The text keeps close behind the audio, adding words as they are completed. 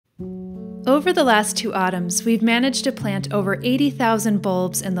Over the last 2 autumns, we've managed to plant over 80,000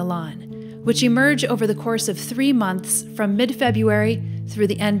 bulbs in the lawn, which emerge over the course of 3 months from mid-February through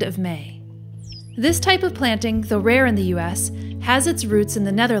the end of May. This type of planting, though rare in the US, has its roots in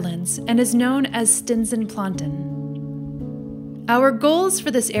the Netherlands and is known as stinzenplanten. Our goals for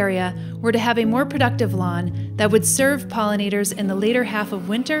this area were to have a more productive lawn that would serve pollinators in the later half of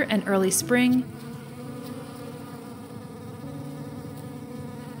winter and early spring,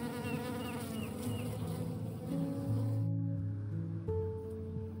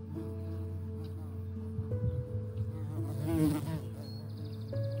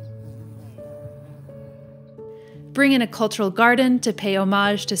 bring in a cultural garden to pay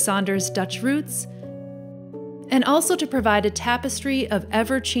homage to Saunders' Dutch roots, and also to provide a tapestry of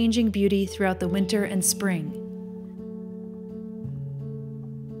ever-changing beauty throughout the winter and spring.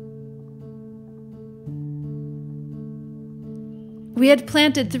 We had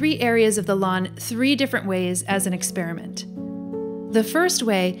planted 3 areas of the lawn 3 different ways as an experiment. The first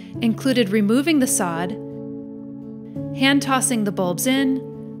way included removing the sod, hand-tossing the bulbs in,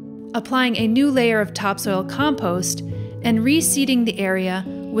 applying a new layer of topsoil compost, and reseeding the area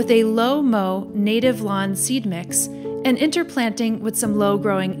with a low-mow native lawn seed mix and interplanting with some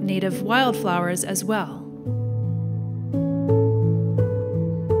low-growing native wildflowers as well.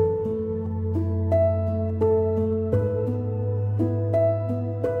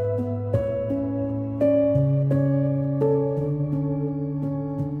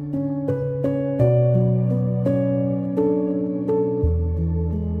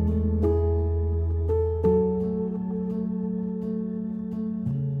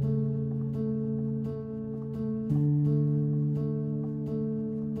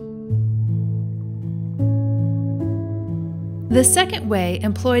 The second way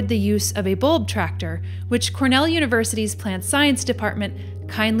employed the use of a bulb tractor, which Cornell University's Plant Science Department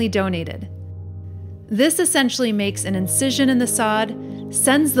kindly donated. This essentially makes an incision in the sod,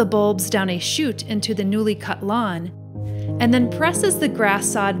 sends the bulbs down a chute into the newly cut lawn, and then presses the grass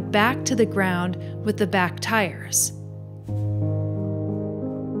sod back to the ground with the back tires.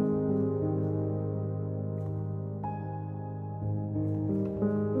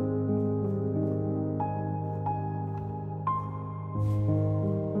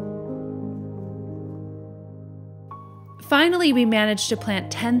 Finally, we managed to plant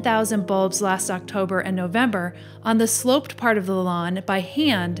 10,000 bulbs last October and November on the sloped part of the lawn by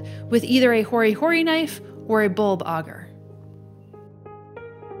hand with either a hori-hori knife or a bulb auger.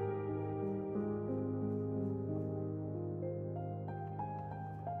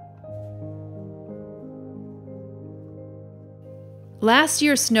 Last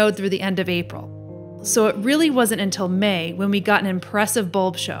year snowed through the end of April, so it really wasn't until May when we got an impressive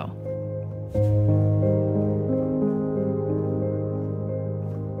bulb show.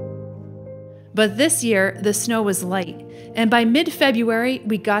 But this year, the snow was light, and by mid-February,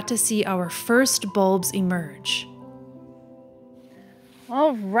 we got to see our first bulbs emerge.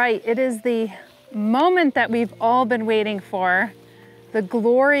 All right, it is the moment that we've all been waiting for, the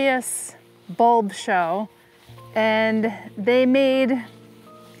glorious bulb show, and they made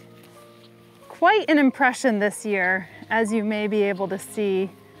quite an impression this year, as you may be able to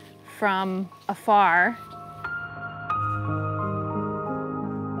see from afar.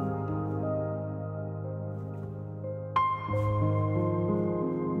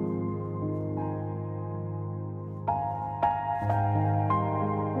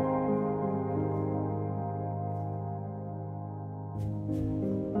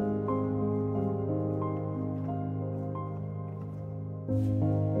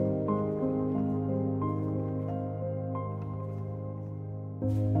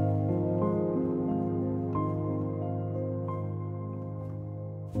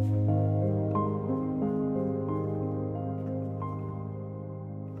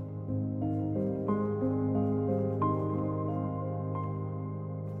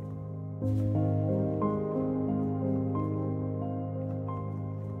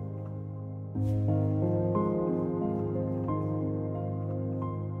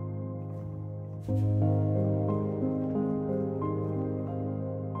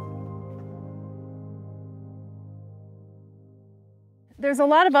 There's a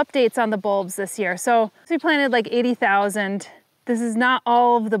lot of updates on the bulbs this year. So we planted like 80,000. This is not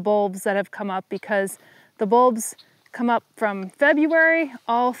all of the bulbs that have come up because the bulbs come up from February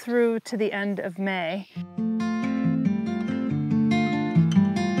all through to the end of May.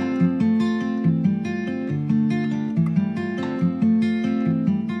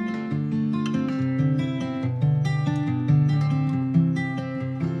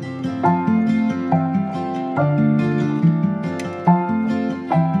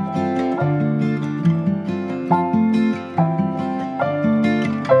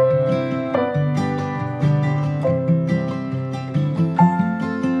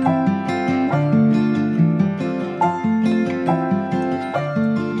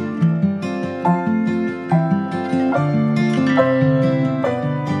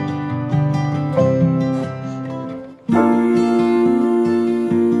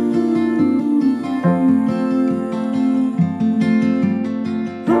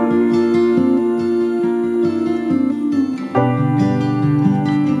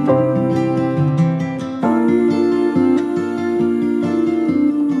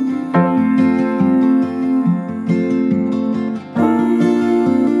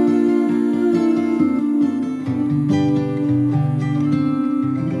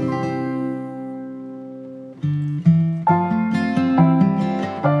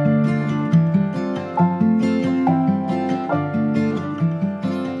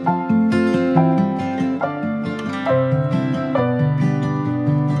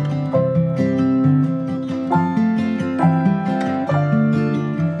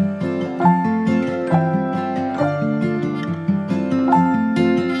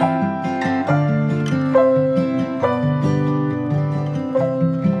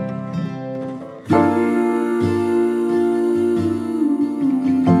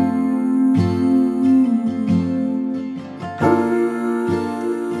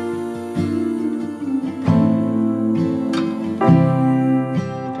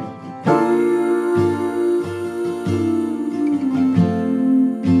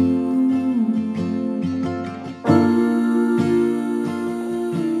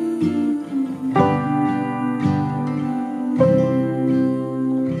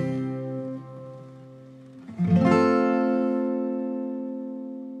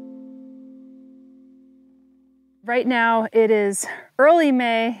 Right now it is early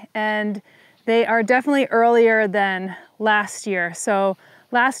May, and they are definitely earlier than last year. So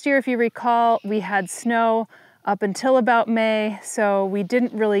last year, if you recall, we had snow up until about May, so we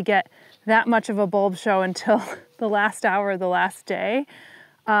didn't really get that much of a bulb show until the last hour of the last day.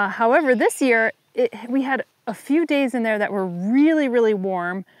 However, this year, we had a few days in there that were really, really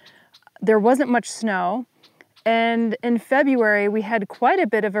warm. There wasn't much snow. And in February, we had quite a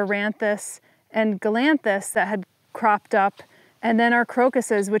bit of Aranthus and Galanthus that had cropped up, and then our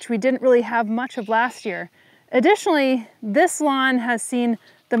crocuses, which we didn't really have much of last year. Additionally, this lawn has seen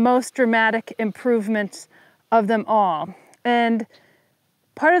the most dramatic improvements of them all. And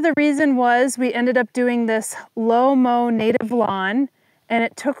part of the reason was we ended up doing this low mow native lawn, and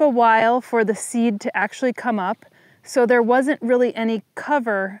it took a while for the seed to actually come up. So there wasn't really any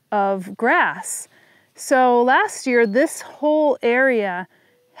cover of grass. So last year, this whole area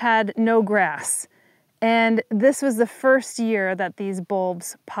had no grass. And this was the first year that these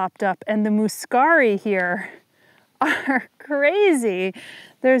bulbs popped up. And the muscari here are crazy.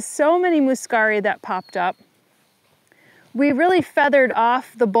 There's so many muscari that popped up. We really feathered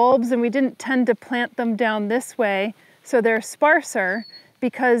off the bulbs, and we didn't tend to plant them down this way, so they're sparser,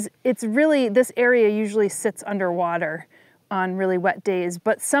 because it's really, this area usually sits underwater on really wet days,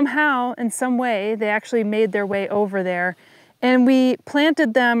 but somehow, in some way, they actually made their way over there. And we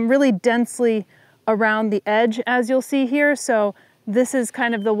planted them really densely around the edge, as you'll see here. So this is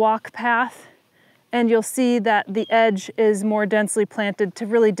kind of the walk path, and you'll see that the edge is more densely planted to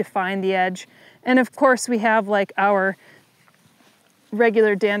really define the edge. And of course, we have like our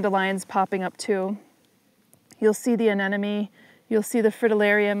regular dandelions popping up too. You'll see the anemone, you'll see the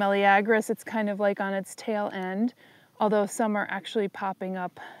Fritillaria meleagris. It's kind of like on its tail end, although some are actually popping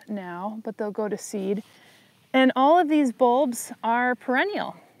up now, but they'll go to seed. And all of these bulbs are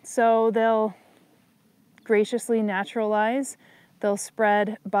perennial, so they'll graciously naturalize. They'll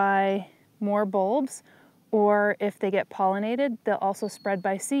spread by more bulbs, or if they get pollinated, they'll also spread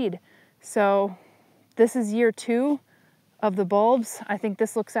by seed. So this is year 2 of the bulbs. I think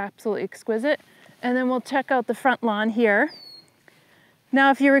this looks absolutely exquisite. And then we'll check out the front lawn here. Now,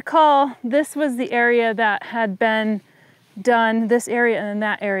 if you recall, this was the area that had been done, this area and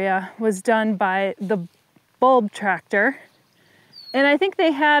that area was done by the bulb tractor. And I think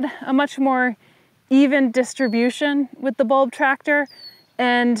they had a much more even distribution with the bulb tractor.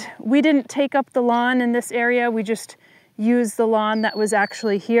 And we didn't take up the lawn in this area. We just used the lawn that was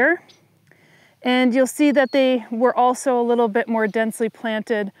actually here. And you'll see that they were also a little bit more densely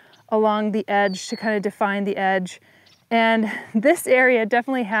planted along the edge to kind of define the edge. And this area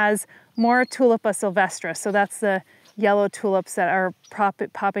definitely has more Tulipa sylvestre. So that's the yellow tulips that are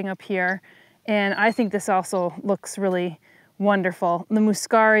popping up here. And I think this also looks really wonderful. The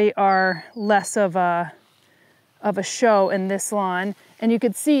muscari are less of a show in this lawn. And you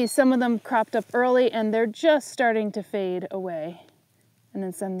could see some of them cropped up early, and they're just starting to fade away. And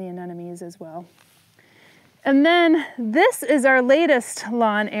then some of the anemones as well. And then this is our latest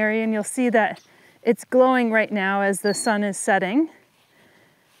lawn area, and you'll see that it's glowing right now as the sun is setting.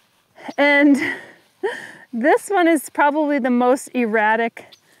 And this one is probably the most erratic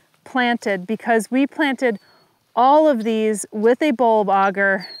planted, because we planted all of these with a bulb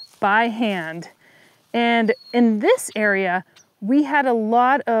auger by hand. And in this area, we had a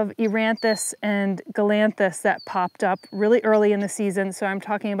lot of Aranthus and Galanthus that popped up really early in the season. So I'm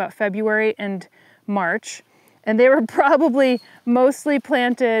talking about February and March. And they were probably mostly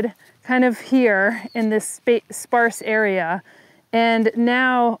planted kind of here in this sparse area. And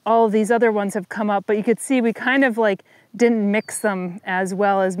now all of these other ones have come up, but you could see we kind of like didn't mix them as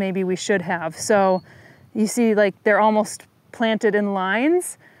well as maybe we should have. So you see like they're almost planted in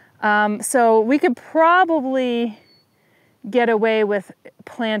lines. So we could probably get away with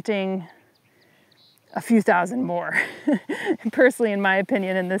planting a few thousand more, personally, in my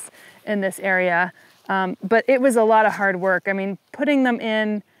opinion, in this area. But it was a lot of hard work. I mean, putting them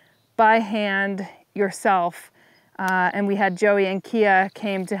in by hand yourself, and we had Joey and Kia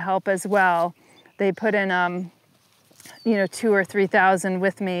came to help as well. They put in, 2,000 or 3,000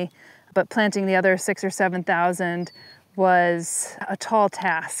 with me, but planting the other 6,000 or 7,000 was a tall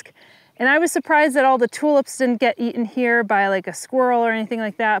task. And I was surprised that all the tulips didn't get eaten here by like a squirrel or anything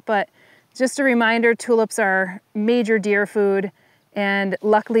like that. But just a reminder, tulips are major deer food. And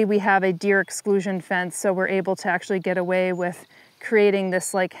luckily we have a deer exclusion fence, so we're able to actually get away with creating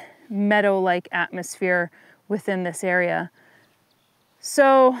this like meadow-like atmosphere within this area.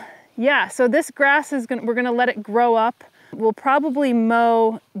 So yeah, so this grass is we're gonna let it grow up. We'll probably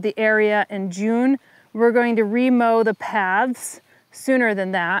mow the area in June. We're going to remow the paths sooner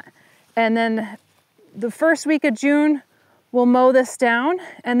than that. And then the first week of June, we'll mow this down,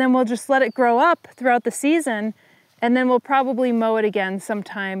 and then we'll just let it grow up throughout the season, and then we'll probably mow it again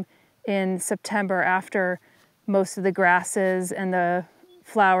sometime in September after most of the grasses and the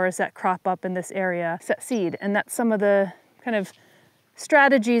flowers that crop up in this area set seed. And that's some of the kind of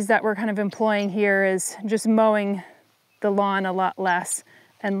strategies that we're kind of employing here, is just mowing the lawn a lot less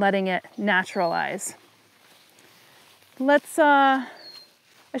and letting it naturalize. I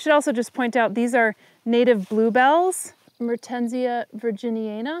should also just point out, these are native bluebells, Mertensia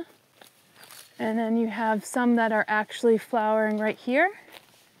virginiana. And then you have some that are actually flowering right here.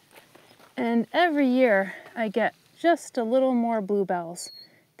 And every year I get just a little more bluebells.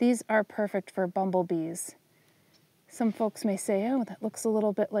 These are perfect for bumblebees. Some folks may say, oh, that looks a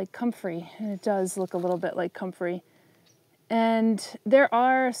little bit like comfrey. And it does look a little bit like comfrey. And there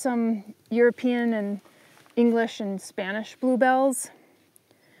are some European and English and Spanish bluebells.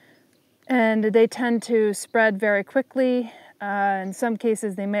 And they tend to spread very quickly. In some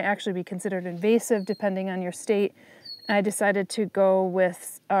cases, they may actually be considered invasive depending on your state. I decided to go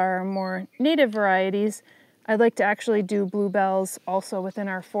with our more native varieties. I'd like to actually do bluebells also within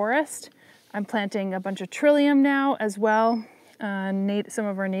our forest. I'm planting a bunch of trillium now as well, some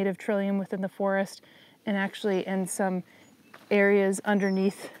of our native trillium within the forest, and actually in some areas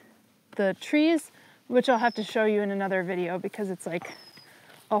underneath the trees, which I'll have to show you in another video because it's like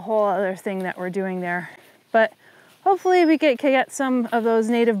a whole other thing that we're doing there. But hopefully we get some of those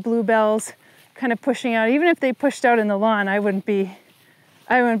native bluebells kind of pushing out. Even if they pushed out in the lawn, I wouldn't be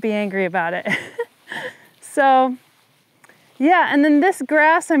angry about it. So yeah, and then this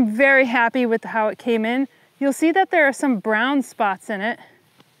grass, I'm very happy with how it came in. You'll see that there are some brown spots in it.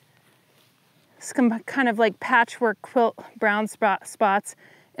 Some kind of like patchwork quilt brown spots.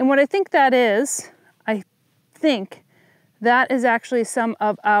 And what I think that is, that is actually some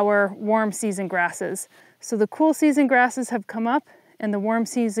of our warm season grasses. So the cool season grasses have come up and the warm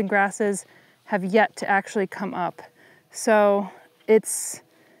season grasses have yet to actually come up. So it's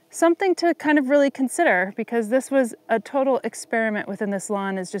something to kind of really consider, because this was a total experiment within this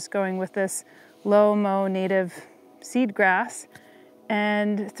lawn, is just going with this low mow native seed grass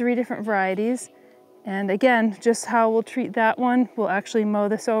and 3 different varieties. And again, just how we'll treat that one, we'll actually mow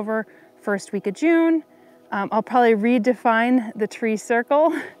this over first week of June. I'll probably redefine the tree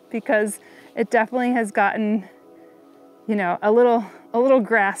circle because it definitely has gotten, you know, a little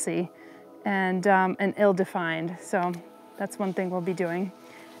grassy and ill-defined. So that's one thing we'll be doing.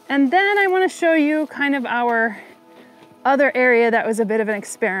 And then I want to show you kind of our other area that was a bit of an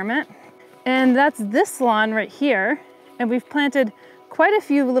experiment. And that's this lawn right here. And we've planted quite a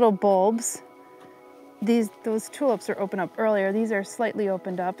few little bulbs. Those tulips are open up earlier. These are slightly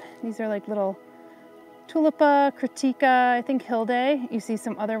opened up. These are like little Tulipa, Critica, I think Hilde. You see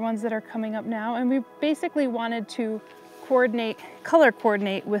some other ones that are coming up now. And we basically wanted to color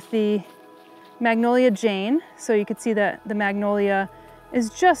coordinate with the Magnolia Jane. So you could see that the Magnolia is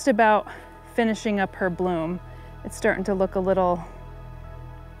just about finishing up her bloom. It's starting to look a little,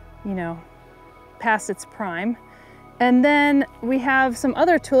 you know, past its prime. And then we have some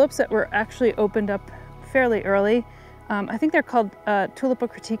other tulips that were actually opened up fairly early. I think they're called Tulipa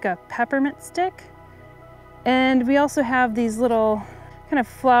Critica peppermint stick. And we also have these little kind of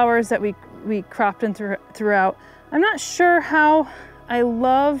flowers that we cropped in throughout. I'm not sure how I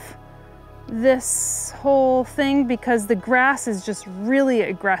love this whole thing because the grass is just really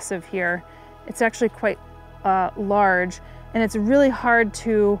aggressive here. It's actually quite large, and it's really hard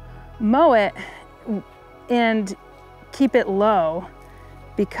to mow it and keep it low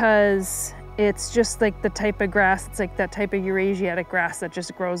because it's just like the type of grass, it's like that type of Eurasiatic grass that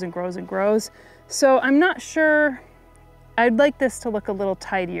just grows and grows and grows. So I'm not sure, I'd like this to look a little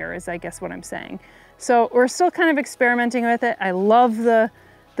tidier is I guess what I'm saying. So we're still kind of experimenting with it. I love the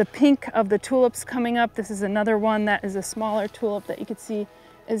pink of the tulips coming up. This is another one that is a smaller tulip that you can see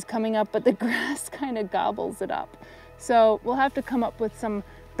is coming up, but the grass kind of gobbles it up. So we'll have to come up with some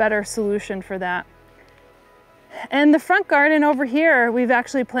better solution for that. And the front garden over here, we've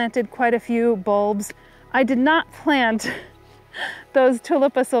actually planted quite a few bulbs. I did not plant those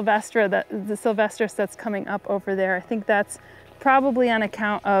Tulipa sylvestra, the sylvestris that's coming up over there. I think that's probably on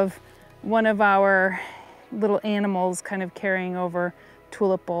account of one of our little animals kind of carrying over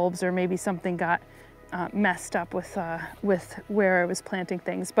tulip bulbs, or maybe something got messed up with where I was planting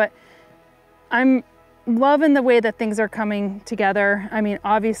things. But I'm loving the way that things are coming together. I mean,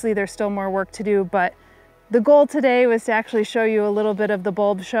 obviously there's still more work to do, but the goal today was to actually show you a little bit of the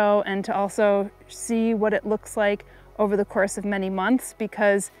bulb show and to also see what it looks like over the course of many months,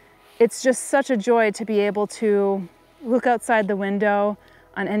 because it's just such a joy to be able to look outside the window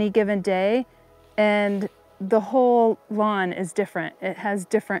on any given day and the whole lawn is different. It has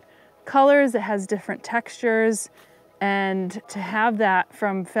different colors, it has different textures, and to have that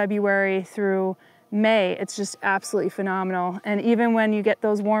from February through May, it's just absolutely phenomenal. And even when you get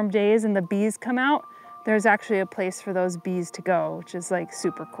those warm days and the bees come out, there's actually a place for those bees to go, which is like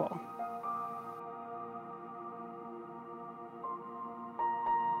super cool.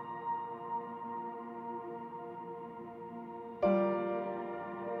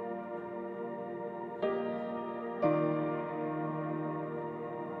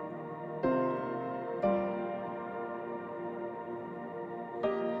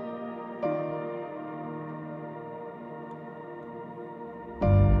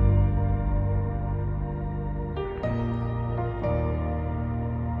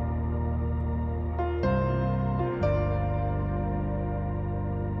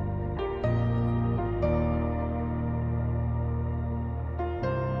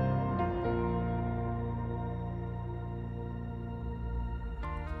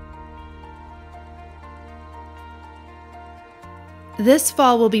 This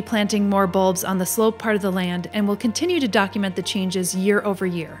fall, we'll be planting more bulbs on the slope part of the land, and we'll continue to document the changes year over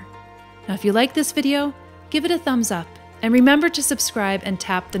year. Now, if you like this video, give it a thumbs up, and remember to subscribe and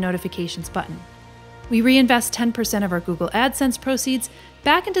tap the notifications button. We reinvest 10% of our Google AdSense proceeds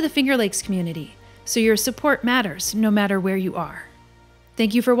back into the Finger Lakes community, so your support matters no matter where you are.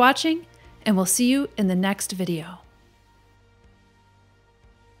 Thank you for watching, and we'll see you in the next video.